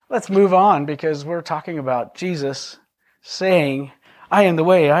let's move on, because we're talking about Jesus saying, I am the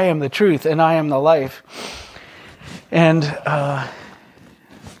way, I am the truth, and I am the life. And I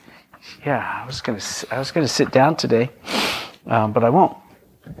was gonna sit down today, but I won't.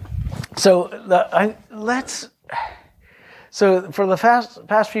 So for the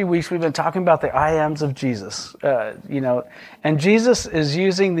past few weeks, we've been talking about the I ams of Jesus, and Jesus is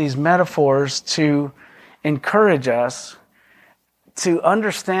using these metaphors to encourage us to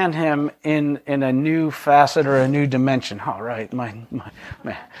understand him in a new facet or a new dimension. All right, my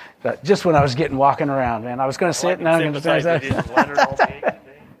just when I was walking around, man, I was going to sit and I'm going to say that.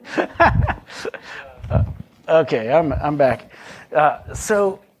 Okay, I'm back.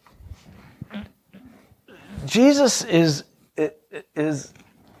 So Jesus is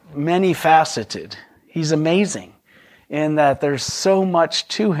many faceted. He's amazing in that there's so much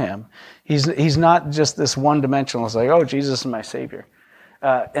to him. He's not just this one dimensional. It's like, oh, Jesus is my Savior.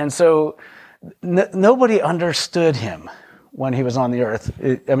 And so nobody understood him when he was on the earth.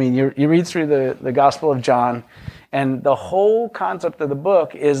 You read through the Gospel of John, and the whole concept of the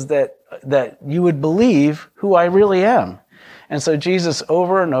book is that you would believe who I really am. And so Jesus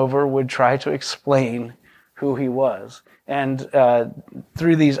over and over would try to explain who he was. And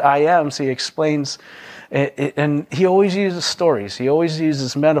through these I ams, he explains, and he always uses stories. He always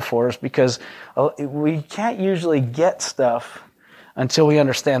uses metaphors, because we can't usually get stuff until we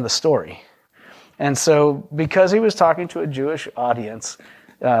understand the story. And so because he was talking to a Jewish audience,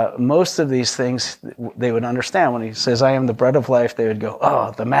 most of these things they would understand. When he says, I am the bread of life, they would go,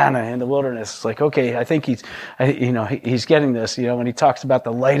 oh, the manna in the wilderness. It's like, okay, I think he's getting this. When he talks about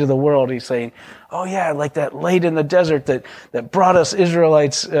the light of the world, he's saying, oh yeah, like that light in the desert that brought us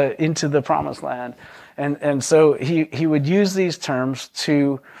Israelites into the promised land. And so he would use these terms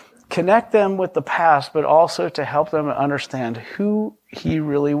to connect them with the past, but also to help them understand who he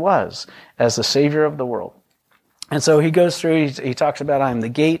really was as the Savior of the world. And so he goes through, he talks about, I am the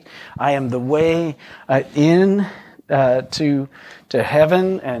gate, I am the way in to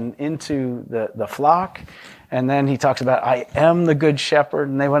heaven and into the flock. And then he talks about, I am the good shepherd,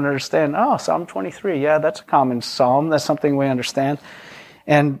 and they want to understand, oh, Psalm 23, yeah, that's a common psalm, that's something we understand.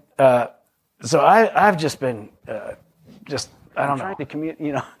 And so I've just been, I don't know, to communicate,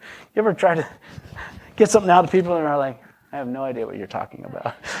 you ever try to get something out of people and they're like, I have no idea what you're talking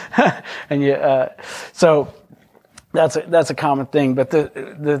about. And so that's a common thing. But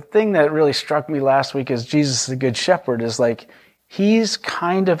the thing that really struck me last week is Jesus, the good shepherd, is like, he's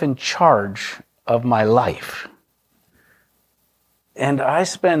kind of in charge of my life. And I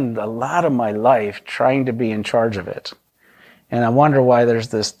spend a lot of my life trying to be in charge of it. And I wonder why there's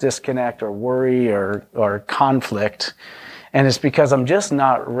this disconnect or worry or conflict. And it's because I'm just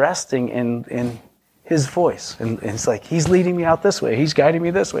not resting in his voice. And it's like, he's leading me out this way. He's guiding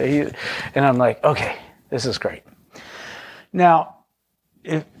me this way. And I'm like, okay, this is great. Now,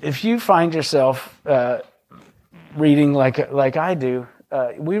 if you find yourself reading like I do,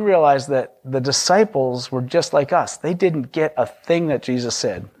 we realize that the disciples were just like us. They didn't get a thing that Jesus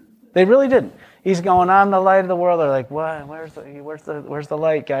said. They really didn't. He's going, I'm the light of the world. They're like, what? Where's the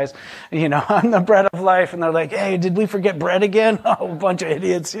light, guys? I'm the bread of life. And they're like, hey, did we forget bread again? Oh, a bunch of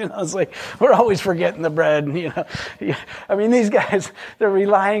idiots. It's like, we're always forgetting the bread. These guys, they're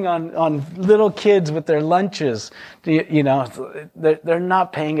relying on little kids with their lunches. They're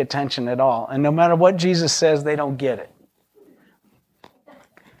not paying attention at all. And no matter what Jesus says, they don't get it.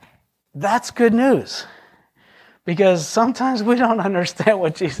 That's good news. Because sometimes we don't understand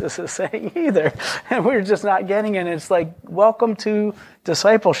what Jesus is saying either. And we're just not getting it. It's like, welcome to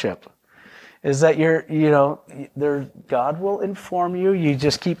discipleship. Is that God will inform you. You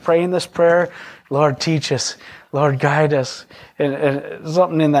just keep praying this prayer. Lord, teach us. Lord, guide us. And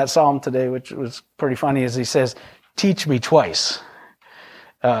something in that psalm today, which was pretty funny, is he says, teach me twice.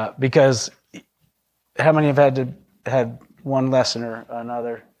 Because how many have had one lesson or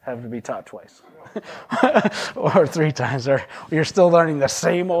another have to be taught twice? Or 3 times, or you're still learning the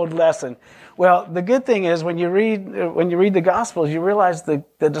same old lesson. Well, the good thing is when you read the Gospels, you realize the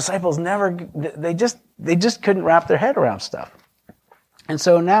disciples they just couldn't wrap their head around stuff. And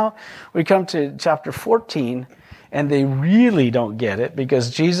so now we come to chapter 14, and they really don't get it, because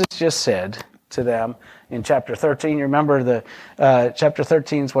Jesus just said to them in chapter 13, you remember the chapter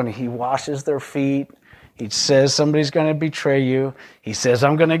 13 is when he washes their feet. He says somebody's going to betray you. He says,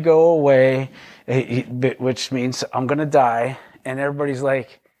 I'm going to go away, which means I'm going to die. And everybody's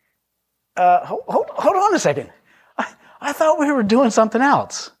like, hold on a second. I thought we were doing something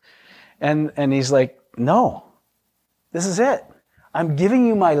else. And he's like, no, this is it. I'm giving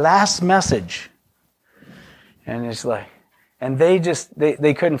you my last message. And it's like, And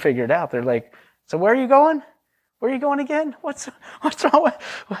they couldn't figure it out. They're like, so where are you going? Where are you going again? What's wrong with,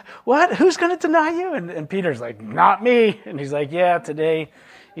 what? Who's going to deny you? And Peter's like, not me. And he's like, yeah, today,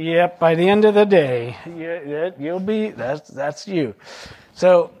 yep, by the end of the day, you'll be, that's you.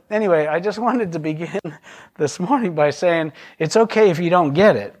 So anyway, I just wanted to begin this morning by saying it's okay if you don't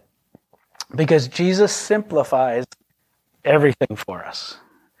get it, because Jesus simplifies everything for us.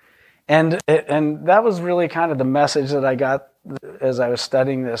 And that was really kind of the message that I got as I was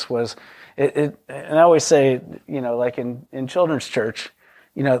studying this was, and I always say, like in children's church,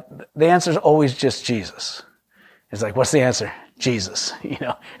 the answer is always just Jesus. It's like, what's the answer? Jesus.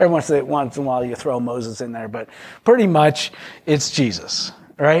 Every once in a while you throw Moses in there, but pretty much it's Jesus,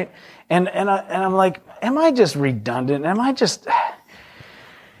 right? And I'm like, am I just redundant? Am I just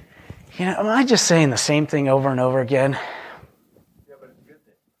saying the same thing over and over again? Yeah, but it's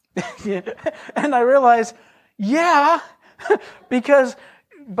a good thing. And I realize, yeah, because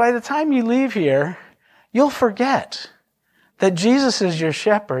by the time you leave here, you'll forget that Jesus is your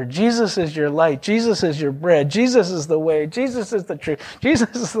shepherd, Jesus is your light, Jesus is your bread, Jesus is the way, Jesus is the truth,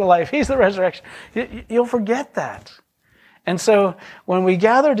 Jesus is the life, He's the resurrection. You'll forget that. And so when we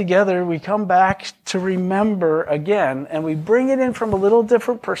gather together, we come back to remember again, and we bring it in from a little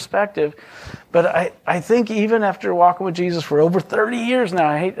different perspective. But I think even after walking with Jesus for over 30 years now,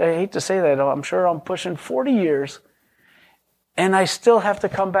 I hate to say that, I'm sure I'm pushing 40 years, and I still have to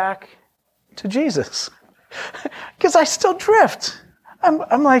come back to Jesus. Because I still drift.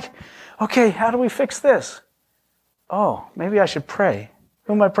 I'm like, okay, how do we fix this? Oh, maybe I should pray.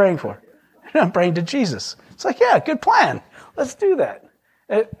 Who am I praying for? I'm praying to Jesus. It's like, yeah, good plan. Let's do that.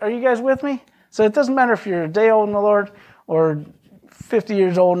 Are you guys with me? So it doesn't matter if you're a day old in the Lord or 50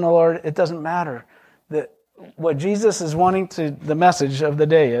 years old in the Lord. It doesn't matter. What Jesus is wanting to, the message of the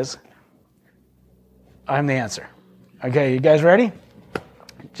day is, I'm the answer. Okay, you guys ready?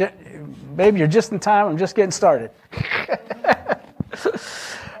 Babe, you're just in time. I'm just getting started.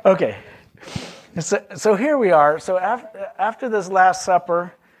 Okay. So here we are. So after this Last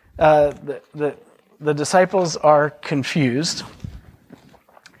Supper, the disciples are confused,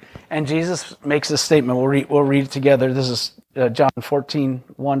 and Jesus makes a statement. We'll read it together. This is John 14,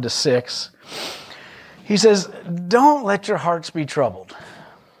 1-6. He says, "Don't let your hearts be troubled.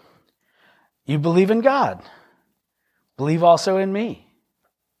 You believe in God. Believe also in me.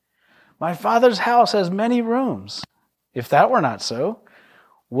 My Father's house has many rooms. If that were not so,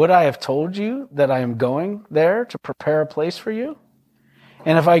 would I have told you that I am going there to prepare a place for you?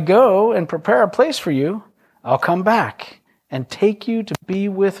 And if I go and prepare a place for you, I'll come back and take you to be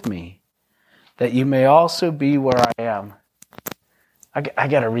with me, that you may also be where I am." I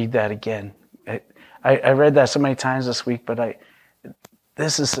got to read that again. I read that so many times this week, but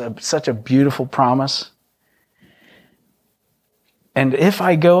this is such a beautiful promise. "And if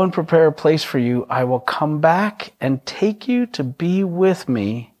I go and prepare a place for you, I will come back and take you to be with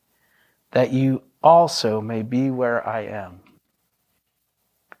me, that you also may be where I am.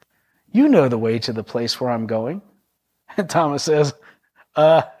 You know the way to the place where I'm going." And Thomas says,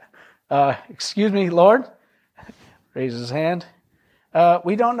 excuse me, Lord? Raises his hand.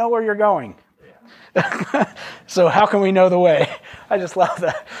 We don't know where you're going. So how can we know the way? I just love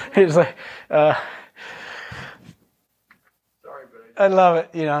that. He's like, I love it.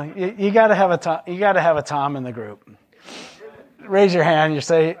 You got to have a Tom. You got to have a Tom in the group. Raise your hand. You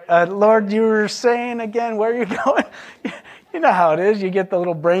say, "Lord, you were saying again where you're going." You know how it is. You get the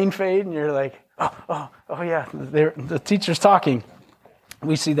little brain fade, and you're like, "Oh yeah." The teacher's talking.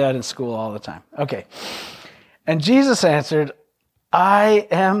 We see that in school all the time. Okay. And Jesus answered, "I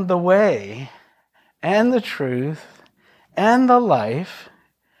am the way, and the truth, and the life.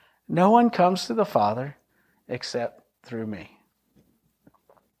 No one comes to the Father except through me."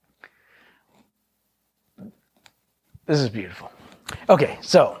 This is beautiful. Okay,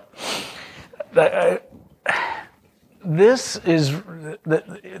 so this is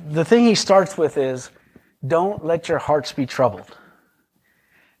the thing he starts with is, don't let your hearts be troubled.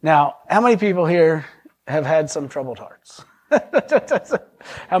 Now, how many people here have had some troubled hearts?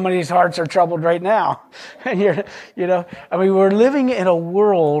 How many hearts are troubled right now? And we're living in a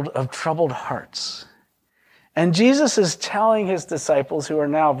world of troubled hearts. And Jesus is telling his disciples, who are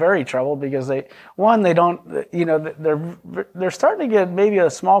now very troubled because they're starting to get maybe a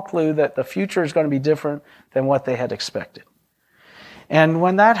small clue that the future is going to be different than what they had expected. And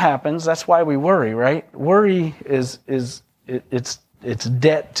when that happens, that's why we worry, right? Worry it's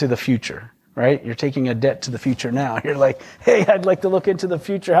debt to the future, right? You're taking a debt to the future now. You're like, hey, I'd like to look into the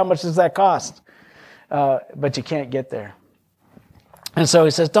future. How much does that cost? But you can't get there. And so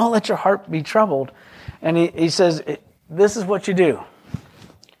he says, don't let your heart be troubled. And he says, this is what you do.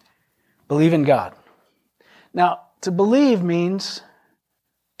 Believe in God. Now, to believe means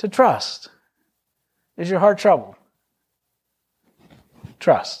to trust. Is your heart troubled?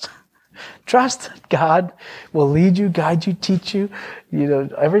 Trust. Trust that God will lead you, guide you, teach you. You know,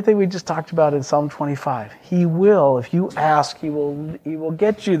 everything we just talked about in Psalm 25. He will, if you ask, He will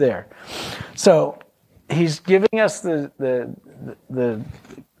get you there. So He's giving us the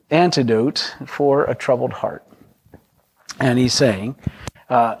antidote for a troubled heart. And He's saying,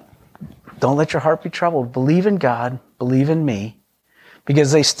 don't let your heart be troubled. Believe in God, believe in me.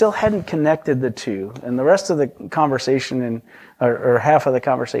 Because they still hadn't connected the two. And the rest of the conversation, or half of the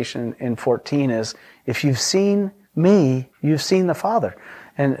conversation in 14 is, if you've seen me, you've seen the Father.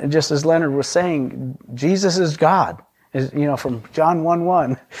 And just as Leonard was saying, Jesus is God. From John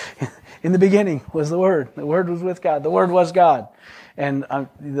 1:1, in the beginning was the Word. The Word was with God. The Word was God. And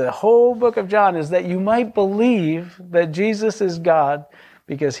the whole book of John is that you might believe that Jesus is God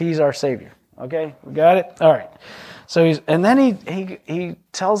because He's our Savior. Okay? We got it? All right. So he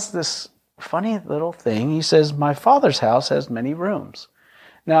tells this funny little thing. He says, "My Father's house has many rooms."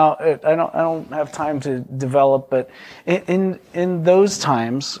 Now, I don't have time to develop, but in those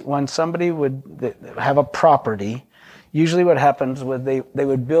times when somebody would have a property, usually what happens was they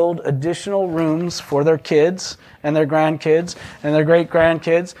would build additional rooms for their kids and their grandkids and their great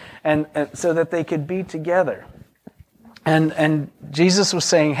grandkids, and so that they could be together. And Jesus was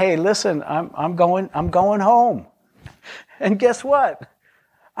saying, "Hey, listen, I'm going home." And guess what?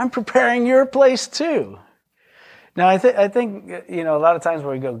 I'm preparing your place too. Now, I think a lot of times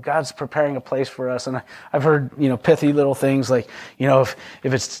where we go, God's preparing a place for us, and I've heard pithy little things like if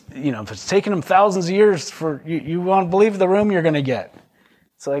it's taken Him thousands of years for you want to believe the room you're going to get.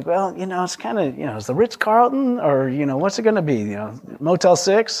 It's like, well, it's kind of it's the Ritz-Carlton, or what's it going to be? Motel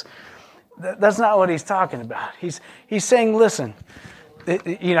 6. That's not what He's talking about. He's saying, listen.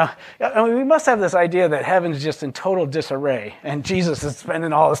 We must have this idea that heaven's just in total disarray, and Jesus is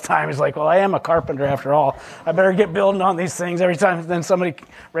spending all His time. He's like, well, I am a carpenter after all. I better get building on these things. Every time then somebody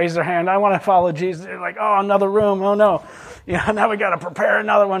raises their hand, I want to follow Jesus. They're like, oh, another room. Oh no, now we got to prepare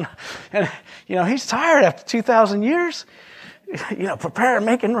another one. And He's tired after 2,000 years. Prepare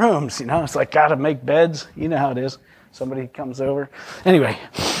making rooms. It's like got to make beds. You know how it is. Somebody comes over. Anyway.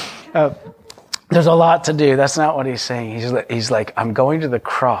 There's a lot to do. That's not what He's saying. He's like, I'm going to the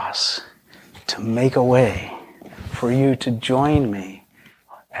cross to make a way for you to join me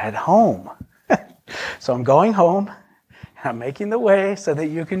at home. So I'm going home, and I'm making the way so that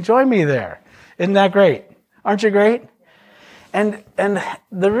you can join me there. Isn't that great? Aren't you great? And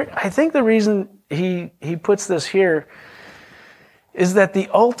I think the reason he puts this here is that the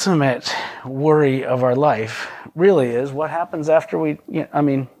ultimate worry of our life really is what happens after we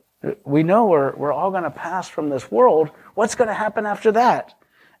know we're all going to pass from this world. What's going to happen after that?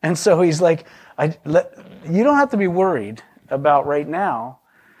 And so He's like, you don't have to be worried about right now,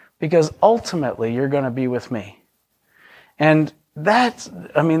 because ultimately you're going to be with me. And there's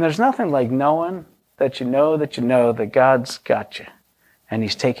nothing like knowing that you know that God's got you, and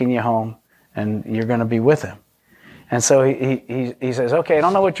He's taking you home, and you're going to be with Him. And so he says, okay, I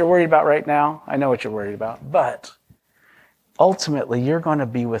don't know what you're worried about right now. I know what you're worried about, but ultimately, you're going to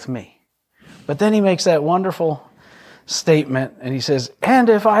be with me. But then He makes that wonderful statement, and He says, and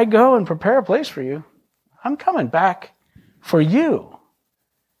if I go and prepare a place for you, I'm coming back for you.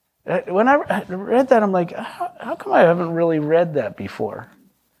 When I read that, I'm like, how come I haven't really read that before?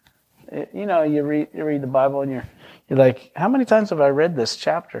 You read the Bible, and you're like, how many times have I read this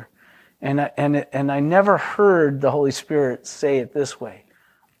chapter? And I never heard the Holy Spirit say it this way.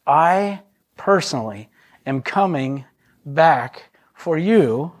 I personally am coming back for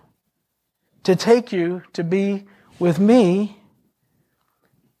you to take you to be with me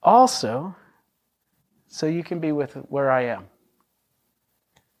also, so you can be with where I am.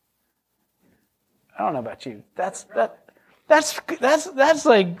 I don't know about you. That's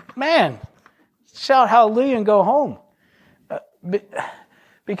like, man, shout hallelujah and go home.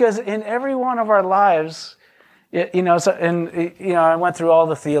 Because in every one of our lives, I went through all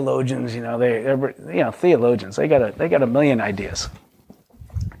the theologians. Theologians. They got a million ideas.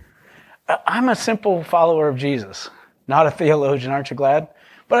 I'm a simple follower of Jesus, not a theologian. Aren't you glad?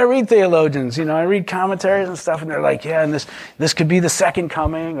 But I read theologians. I read commentaries and stuff, and they're like, yeah, and this could be the second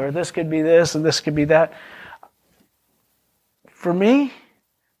coming, or this could be this, and this could be that. For me,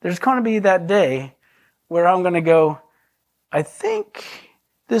 there's going to be that day where I'm going to go, I think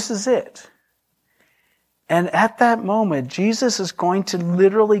this is it. And at that moment, Jesus is going to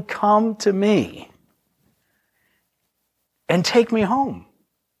literally come to me and take me home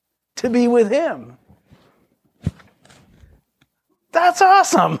to be with Him. That's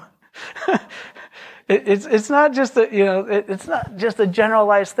awesome. It's not just it's not just a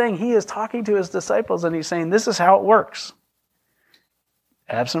generalized thing. He is talking to his disciples and he's saying, this is how it works.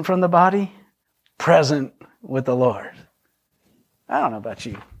 Absent from the body, present with the Lord. I don't know about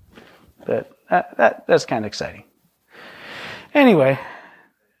you, but that's kind of exciting. Anyway,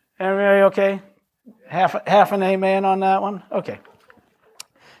 everybody okay? Half an amen on that one? Okay.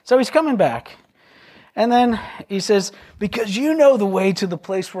 So he's coming back. And then he says, because you know the way to the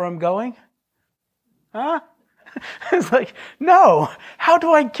place where I'm going. Huh? It's like, no, how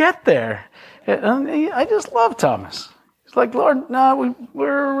do I get there? And I just love Thomas. He's like, Lord, no,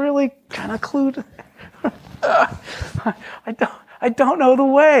 we're really kind of clued. I don't know the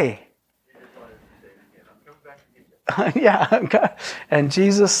way. Yeah. And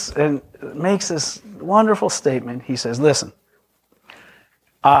Jesus makes this wonderful statement. He says, listen,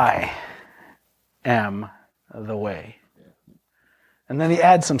 I am the way. And then he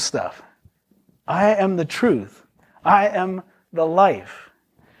adds some stuff. I am the truth. I am the life.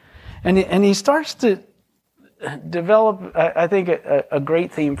 And he starts to develop, I think, a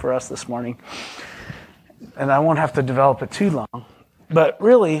great theme for us this morning. And I won't have to develop it too long. But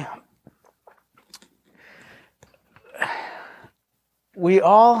really, we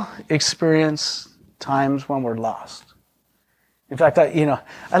all experience times when we're lost. In fact, I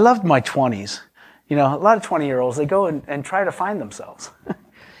loved my 20s. A lot of 20-year-olds, they go and try to find themselves.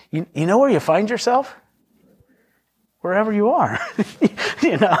 You know where you find yourself? Wherever you are.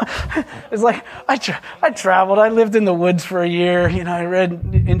 It's like, I traveled. I lived in the woods for a year. I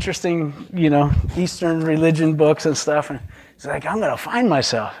read interesting, Eastern religion books and stuff. And it's like, I'm going to find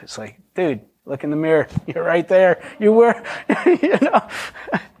myself. It's like, dude, look in the mirror. You're right there. You were,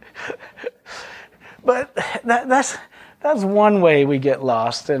 But that's one way we get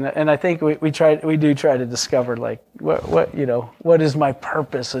lost, and I think we do try to discover, like, what is my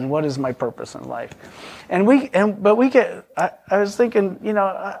purpose and what is my purpose in life, but we get. I was thinking,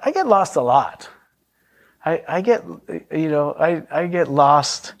 I get lost a lot. I get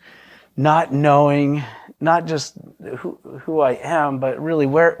lost, not knowing, not just who I am, but really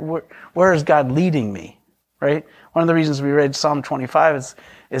where is God leading me, right? One of the reasons we read Psalm 25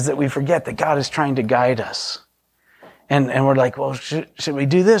 is that we forget that God is trying to guide us. And we're like, well, should we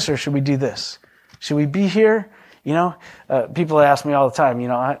do this or should we do this? Should we be here? People ask me all the time,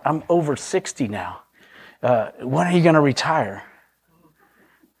 I'm over 60 now. When are you going to retire?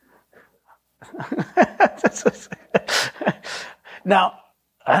 Now,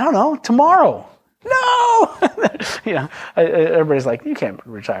 I don't know, tomorrow. No! Everybody's like, you can't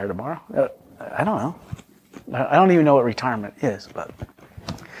retire tomorrow. I don't know. I don't even know what retirement is,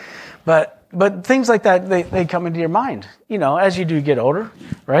 but things like that, they come into your mind, as you do get older,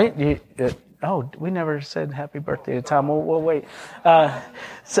 right? We never said happy birthday to Tom. We'll wait. But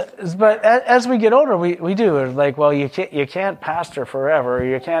as we get older, we do. It's like, well, you can't pastor forever. Or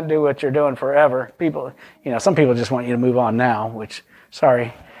you can't do what you're doing forever. People, some people just want you to move on now, which,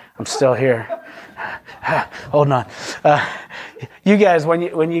 sorry, I'm still here. Hold on. You guys,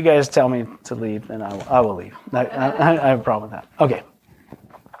 when you guys tell me to leave, then I will leave. I have a problem with that. Okay.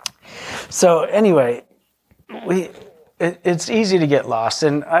 So anyway, it's easy to get lost,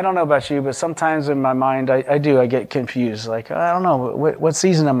 and I don't know about you, but sometimes in my mind I get confused. Like, I don't know, what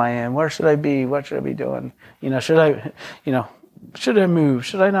season am I in? Where should I be? What should I be doing? Should I move?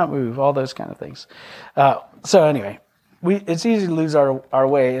 Should I not move? All those kind of things. So anyway, it's easy to lose our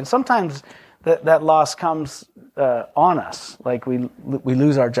way, and sometimes that loss comes on us. Like we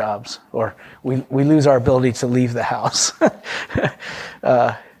lose our jobs, or we lose our ability to leave the house.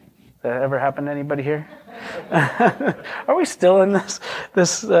 That ever happened to anybody here? Are we still in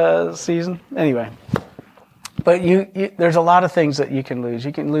this season? Anyway, but there's a lot of things that you can lose.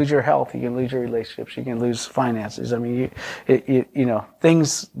 You can lose your health. You can lose your relationships. You can lose finances. I mean,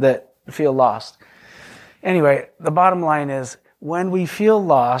 things that feel lost. Anyway, the bottom line is, when we feel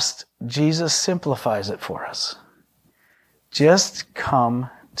lost, Jesus simplifies it for us. Just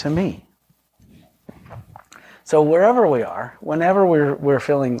come to me. So wherever we are, whenever we're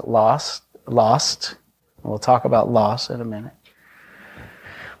feeling lost, we'll talk about loss in a minute.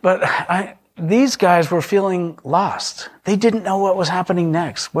 But these guys were feeling lost. They didn't know what was happening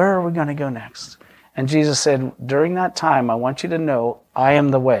next. Where are we going to go next? And Jesus said, during that time, I want you to know I am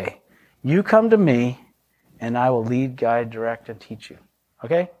the way. You come to me, and I will lead, guide, direct, and teach you.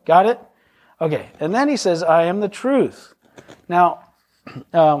 Okay? Got it? Okay. And then he says, I am the truth. Now,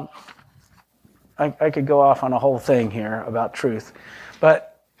 I could go off on a whole thing here about truth,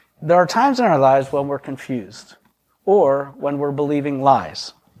 but there are times in our lives when we're confused or when we're believing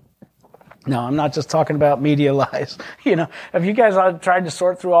lies. No, I'm not just talking about media lies. Have you guys tried to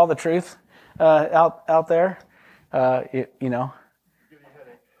sort through all the truth out there? You know.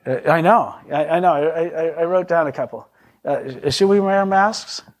 I know. I know. I wrote down a couple. Should we wear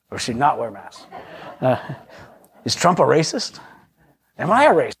masks or should not wear masks? Is Trump a racist? Am I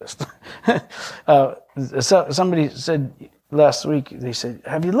a racist? So somebody said last week, they said,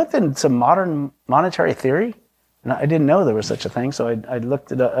 have you looked into modern monetary theory? And I didn't know there was such a thing, so I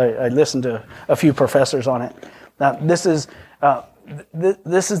looked it up. I listened to a few professors on it. Now, this is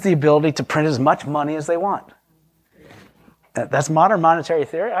the ability to print as much money as they want. That's modern monetary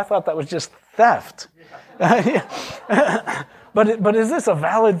theory? I thought that was just theft. But is this a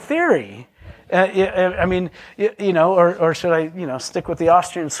valid theory? I mean, or should I, stick with the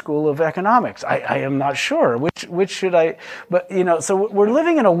Austrian school of economics? I am not sure. Which should I? But so we're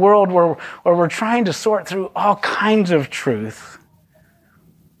living in a world where we're trying to sort through all kinds of truth.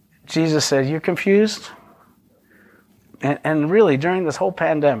 Jesus said, "You're confused," and really during this whole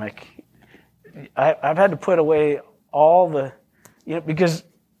pandemic, I've had to put away all the, because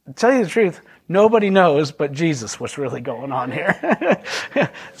to tell you the truth, nobody knows but Jesus what's really going on here.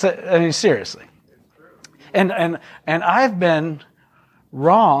 So, I mean, seriously. And I've been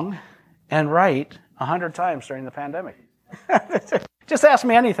wrong and right 100 times during the pandemic. Just ask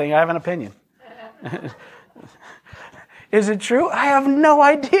me anything. I have an opinion. Is it true? I have no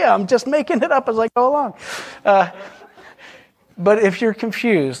idea. I'm just making it up as I go along. But if you're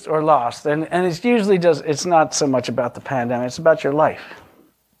confused or lost, and it's not so much about the pandemic, it's about your life.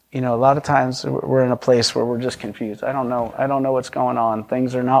 A lot of times we're in a place where we're just confused. I don't know what's going on.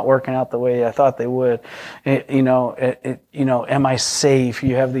 Things are not working out the way I thought they would. Am I safe?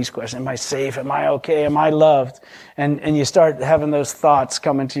 You have these questions. Am I safe? Am I okay? Am I loved? And you start having those thoughts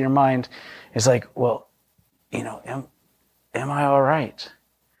come into your mind. It's like, well, am I all right?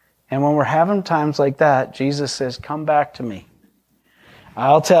 And when we're having times like that, Jesus says, come back to me.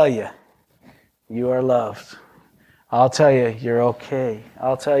 I'll tell you, you are loved. I'll tell you, you're okay.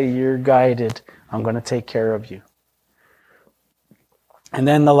 I'll tell you, you're guided. I'm going to take care of you. And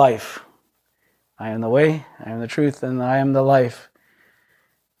then the life. I am the way, I am the truth, and I am the life.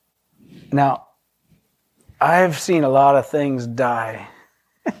 Now, I've seen a lot of things die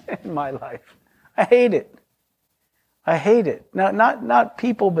in my life. I hate it. I hate it. Not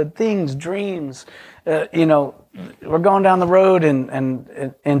people, but things, dreams. We're going down the road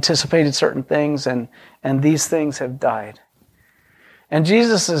and anticipated certain things, and these things have died. And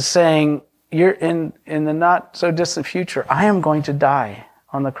Jesus is saying, you're in the not so distant future, I am going to die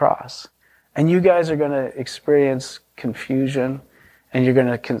on the cross. And you guys are going to experience confusion, and you're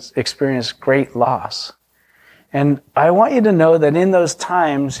going to experience great loss. And I want you to know that in those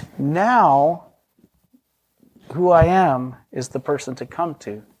times, now, who I am is the person to come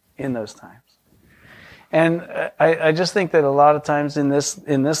to in those times. And I just think that a lot of times in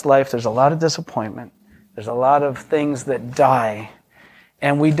this life, there's a lot of disappointment. There's a lot of things that die,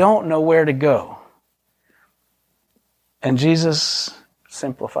 and we don't know where to go. And Jesus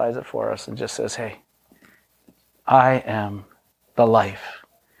simplifies it for us and just says, hey, I am the life.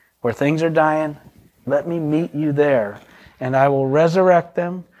 Where things are dying, let me meet you there, and I will resurrect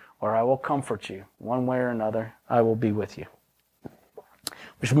them, or I will comfort you. One way or another, I will be with you.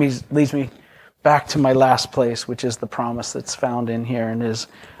 Which leads me back to my last place, which is the promise that's found in here, and is,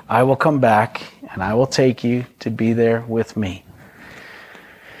 I will come back and I will take you to be there with me.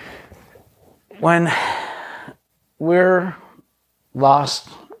 When we're lost,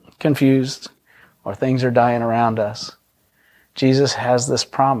 confused, or things are dying around us, Jesus has this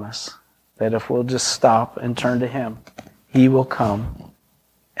promise that if we'll just stop and turn to Him, He will come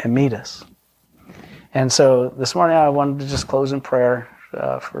and meet us. And so this morning I wanted to just close in prayer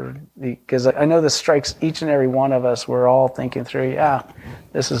because I know this strikes each and every one of us. We're all thinking through,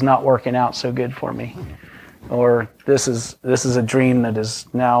 this is not working out so good for me, or this is a dream that is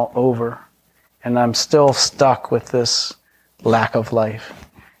now over, and I'm still stuck with this lack of life.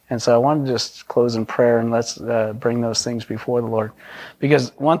 And so I want to just close in prayer, and let's bring those things before the Lord.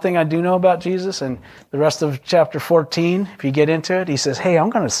 Because one thing I do know about Jesus, and the rest of chapter 14, if you get into it, He says, hey, I'm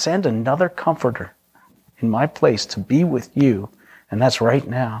going to send another comforter in my place to be with you, and that's right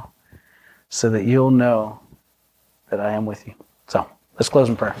now, so that you'll know that I am with you. So let's close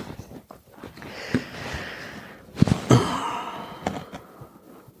in prayer.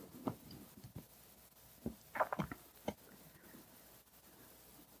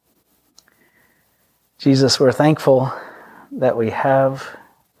 Jesus, we're thankful that we have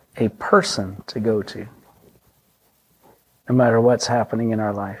a person to go to, no matter what's happening in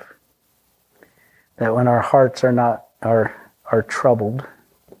our life. That when our hearts are troubled,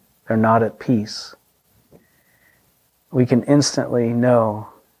 they're not at peace, we can instantly know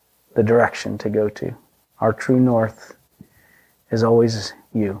the direction to go to. Our true north is always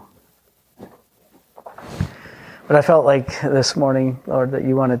you. But I felt like this morning, Lord, that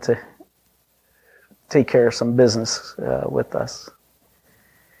you wanted to take care of some business with us.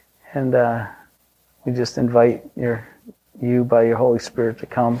 And we just invite you by your Holy Spirit to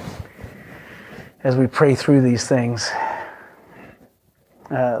come as we pray through these things.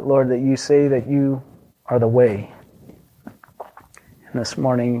 Lord, that you say that you are the way. And this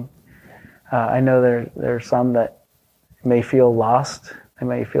morning, I know there are some that may feel lost. They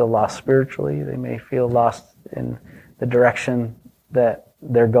may feel lost spiritually. They may feel lost in the direction that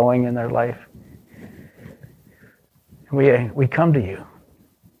they're going in their life. We come to you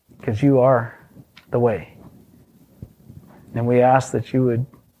because you are the way. And we ask that you would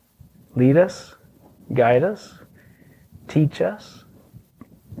lead us, guide us, teach us,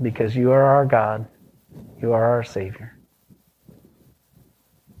 because you are our God, you are our Savior.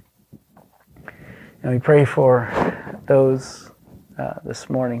 And we pray for those this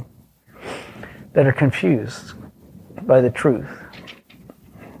morning that are confused by the truth,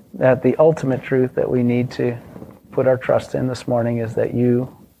 that the ultimate truth that we need to put our trust in this morning is that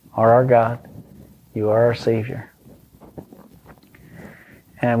you are our God, you are our Savior.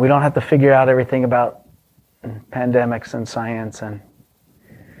 And we don't have to figure out everything about pandemics and science, and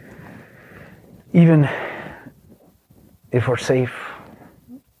even if we're safe.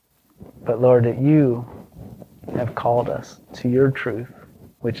 But Lord, that you have called us to your truth,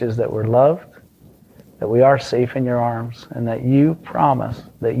 which is that we're loved, that we are safe in your arms, and that you promise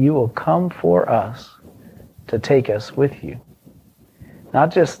that you will come for us to take us with you.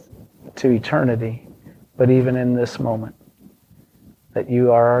 Not just to eternity, but even in this moment. That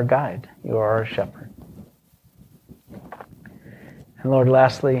you are our guide, you are our shepherd. And Lord,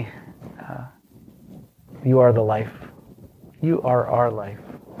 lastly, you are the life. You are our life.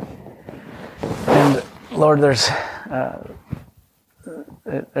 And Lord, there's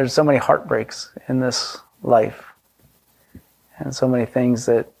so many heartbreaks in this life, and so many things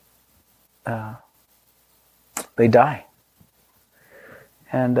that they die.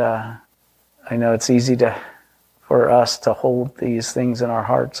 And I know it's easy for us to hold these things in our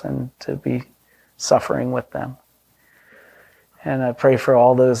hearts and to be suffering with them. And I pray for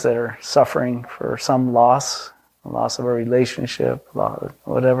all those that are suffering for some loss of a relationship,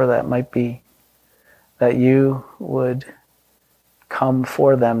 whatever that might be, that you would come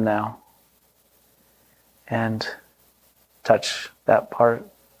for them now and touch that part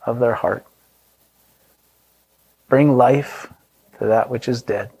of their heart. Bring life to that which is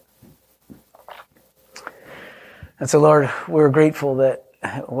dead. And so, Lord, we're grateful that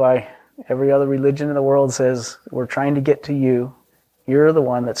why every other religion in the world says we're trying to get to you, you're the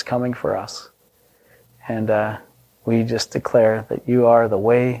one that's coming for us. And we just declare that you are the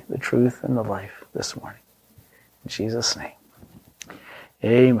way, the truth, and the life this morning. In Jesus' name.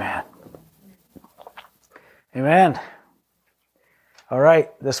 Amen. Amen. All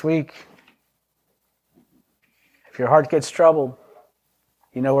right, this week, if your heart gets troubled,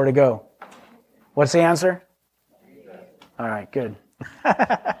 you know where to go. What's the answer? All right, good.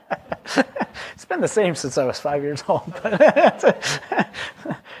 It's been the same since I was 5 years old, but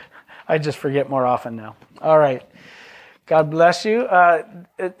I just forget more often now. All right. God bless you.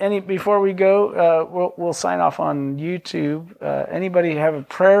 Before we go, we'll sign off on YouTube. Anybody have a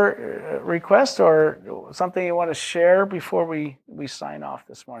prayer request or something you want to share before we sign off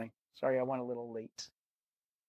this morning? Sorry, I went a little late.